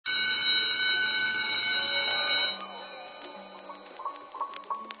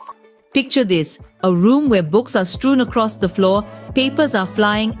Picture this, a room where books are strewn across the floor, papers are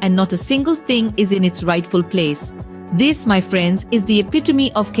flying, and not a single thing is in its rightful place. This, my friends, is the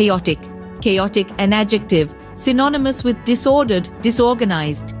epitome of chaotic. Chaotic, an adjective, synonymous with disordered,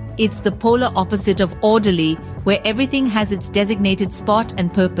 disorganized. It's the polar opposite of orderly, where everything has its designated spot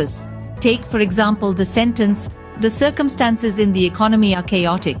and purpose. Take, for example, the sentence, "The circumstances in the economy are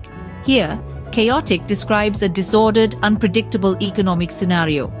chaotic." Here, chaotic describes a disordered, unpredictable economic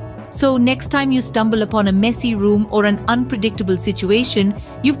scenario. So next time you stumble upon a messy room or an unpredictable situation,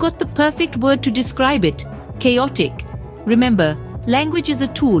 you've got the perfect word to describe it: chaotic. Remember, language is a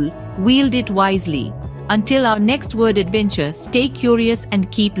tool, wield it wisely. Until our next word adventure, stay curious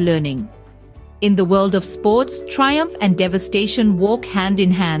and keep learning. In the world of sports, triumph and devastation walk hand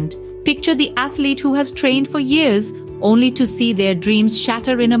in hand. Picture the athlete who has trained for years only to see their dreams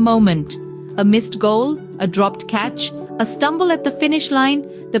shatter in a moment. A missed goal, a dropped catch, a stumble at the finish line,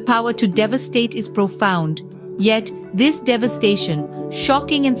 the power to devastate is profound. Yet, this devastation,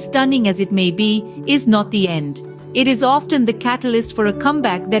 shocking and stunning as it may be, is not the end. It is often the catalyst for a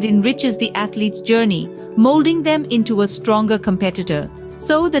comeback that enriches the athlete's journey, molding them into a stronger competitor.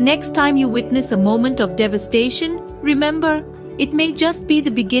 So the next time you witness a moment of devastation, remember, it may just be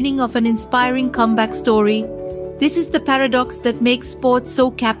the beginning of an inspiring comeback story. This is the paradox that makes sports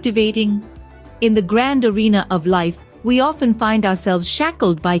so captivating. In the grand arena of life, we often find ourselves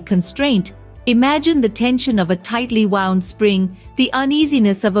shackled by constraint. Imagine the tension of a tightly wound spring, the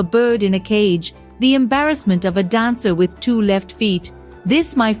uneasiness of a bird in a cage, the embarrassment of a dancer with two left feet.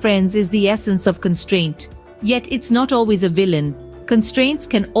 This, my friends, is the essence of constraint. Yet it's not always a villain. Constraints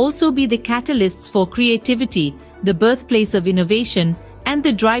can also be the catalysts for creativity, the birthplace of innovation, and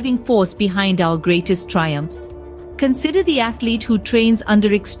the driving force behind our greatest triumphs. Consider the athlete who trains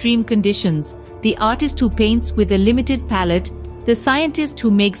under extreme conditions, the artist who paints with a limited palette, the scientist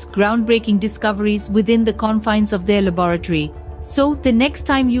who makes groundbreaking discoveries within the confines of their laboratory. So, the next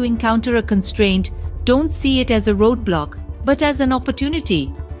time you encounter a constraint, don't see it as a roadblock, but as an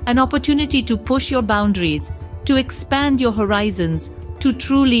opportunity to push your boundaries, to expand your horizons, to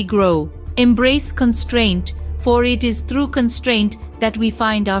truly grow. Embrace constraint, for it is through constraint that we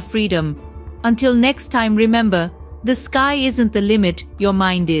find our freedom. Until next time, remember, the sky isn't the limit, your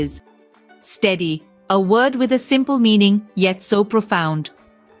mind is. Steady, a word with a simple meaning, yet so profound.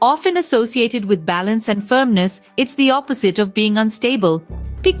 Often associated with balance and firmness, it's the opposite of being unstable.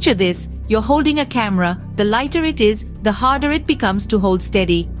 Picture this, you're holding a camera, the lighter it is, the harder it becomes to hold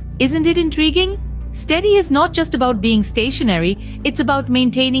steady. Isn't it intriguing? Steady is not just about being stationary, it's about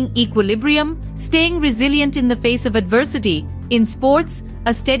maintaining equilibrium, staying resilient in the face of adversity. In sports,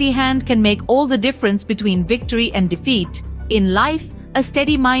 a steady hand can make all the difference between victory and defeat. In life, a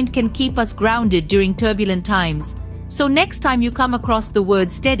steady mind can keep us grounded during turbulent times. So next time you come across the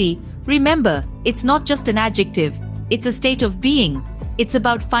word steady, remember, it's not just an adjective, it's a state of being. It's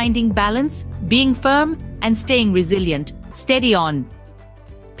about finding balance, being firm, and staying resilient. Steady on.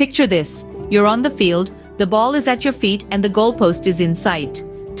 Picture this. You're on the field, the ball is at your feet, and the goalpost is in sight.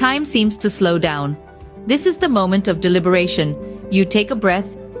 Time seems to slow down. This is the moment of deliberation. You take a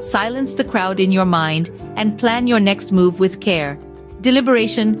breath, silence the crowd in your mind, and plan your next move with care.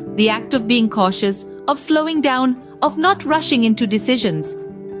 Deliberation, the act of being cautious, of slowing down, of not rushing into decisions.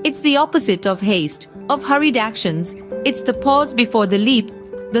 It's the opposite of haste, of hurried actions. It's the pause before the leap,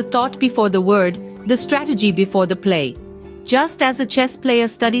 the thought before the word, the strategy before the play. Just as a chess player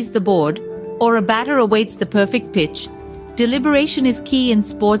studies the board, or a batter awaits the perfect pitch, deliberation is key in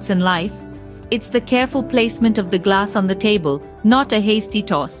sports and life. It's the careful placement of the glass on the table, not a hasty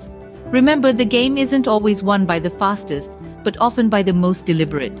toss. Remember, the game isn't always won by the fastest, but often by the most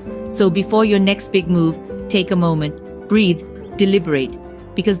deliberate. So before your next big move, take a moment, breathe, deliberate,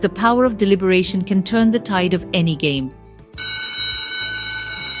 because the power of deliberation can turn the tide of any game.